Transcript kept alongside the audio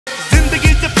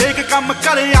काम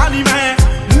करिया नहीं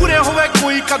मैं मूरे होवे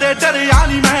कोई कदे डरिया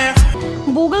नहीं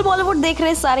मैं। बूगल बॉलीवुड देख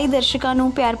रहे सारे दर्शकों को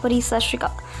प्यार भरी सत श्री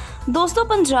अकाल। दोस्तों,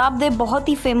 पंजाब के बहुत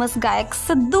ही फेमस गायक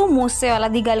सिद्धू मूसेवाला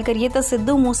की गल करिए तो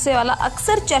सिद्धू मूसेवाला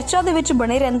अक्सर चर्चा दे विच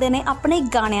बने रहंदे ने अपने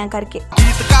गाणियां करके।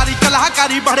 गीतकारी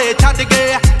कलाकारी बड़े छड्ड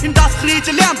गए इंडस्ट्री च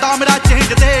लियांदा मेरा चेंज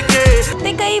दे के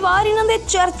ते कई बार इन्हां दे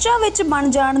चर्चा विच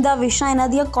बन जाण दा विषय इन्हां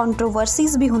दी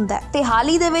कंट्रोवर्सीज भी हुंदा है। ते हाल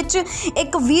ही दे विच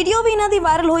एक वीडियो भी इन्हां दी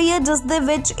वायरल हुई है जिस दे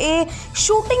विच ए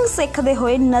शूटिंग सिखदे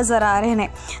होए नज़र आ रहे ने।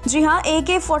 जी हाँ,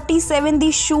 AK47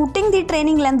 दी शूटिंग दी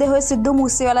ट्रेनिंग लैंदे होए सिद्धू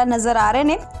मूसेवाला नज़र आ रहे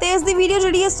ने ते इस दी वीडियो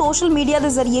जिहड़ी है सोशल मीडिया के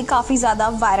जरिए काफ़ी ज़्यादा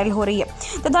वायरल हो रही है।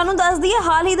 तो तुहानूं दस दईए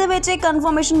हाल ही दे विच एक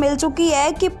कन्फर्मेशन मिल चुकी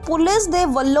है कि पुलिस दे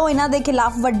वल्लों इन्हां दे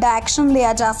खिलाफ वड्डा एक्शन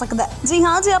लिया जा सकदा है। जी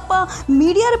हाँ, जे आपां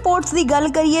मीडिया रिपोर्ट्स की गल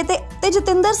करिए ते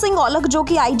जतिंदर सिंह औलख जो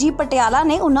कि IG पटियाला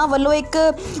ने उन्हां वल्लों एक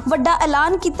वड्डा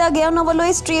ऐलान किया गया। उन्हां वल्लों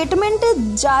एक स्टेटमेंट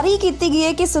जारी की गई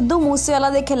है कि सिद्धू मूसेवाला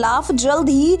के खिलाफ जल्द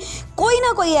ही कोई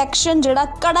ना कोई एक्शन जिहड़ा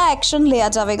कड़ा एक्शन लिया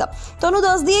जाएगा। तुहानूं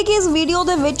दस दईए कि इस वीडियो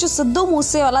दे विच सिद्धू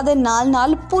मूसेवाला दे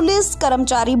नाल पुलिस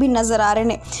कर्मचारी भी नज़र आ रहे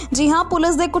हैं। जी हाँ,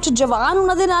 पुलिस के कुछ जवान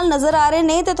उन्होंने नाल नज़र आ रहे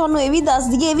हैं। तो तुहानूं ये भी दस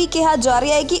दईए, भी कहा जा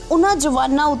रहा है कि उन्होंने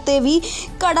जवानों उत्ते भी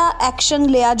कड़ा एक्शन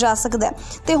लिया जा सकता है।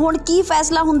 तो हुण की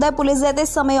फैसला हुंदा है पुलिस का,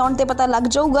 समय आउण ते पता लग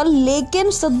जाऊगा।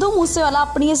 लेकिन सिद्धू मूसेवाला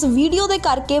अपनी इस वीडियो के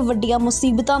करके वड्डियां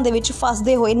मुसीबतां दे विच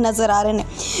फसदे हुए नज़र आ रहे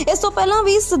हैं। इस तो पहलां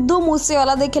भी सिद्धू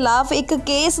मूसेवाला के खिलाफ एक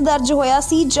केस दर्ज होया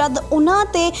सी जद उन्हां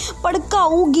ते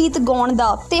भड़काऊ गीत गाउण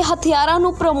दा ते हथियारां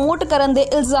नूं प्रमोट करन दे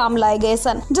इल्जाम लाए गए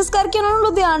सन, जिस करके उन्हां नूं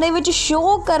लुधियाणे विच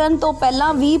शो करन तो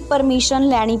पहलां भी परमिशन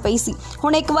लैनी पई सी।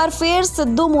 हुण एक बार फिर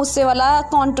सिद्धू मूसेवाला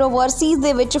कंट्रोवर्सीज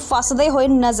दे विच फसदे होए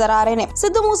नज़र आ रहे हैं।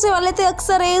 सिद्धू मूसेवाले ते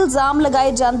अक्सर ये इल्जाम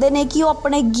लगाए जांदे ने कि वो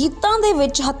अपने गीतां दे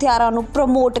विच हथियारां नूं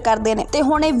प्रमोट करदे ने। ते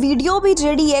हुण ये वीडियो भी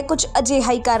जिहड़ी है कुछ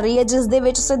अजिहा ही कर रही है जिस दे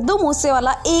विच सिद्धू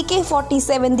मूसेवाला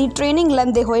AK47 दी ट्रेनिंग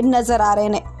लैंदे होए नज़र आ रहे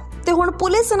हैं। तो हुण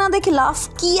पुलिस इन्हां दे खिलाफ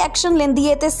की एक्शन लैंदी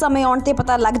है तो समय आउण ते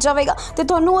पता लग जाएगा। तो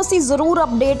तुहानूं असीं जरूर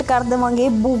अपडेट कर देवांगे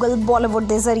बूगल बॉलीवुड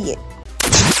के जरिए।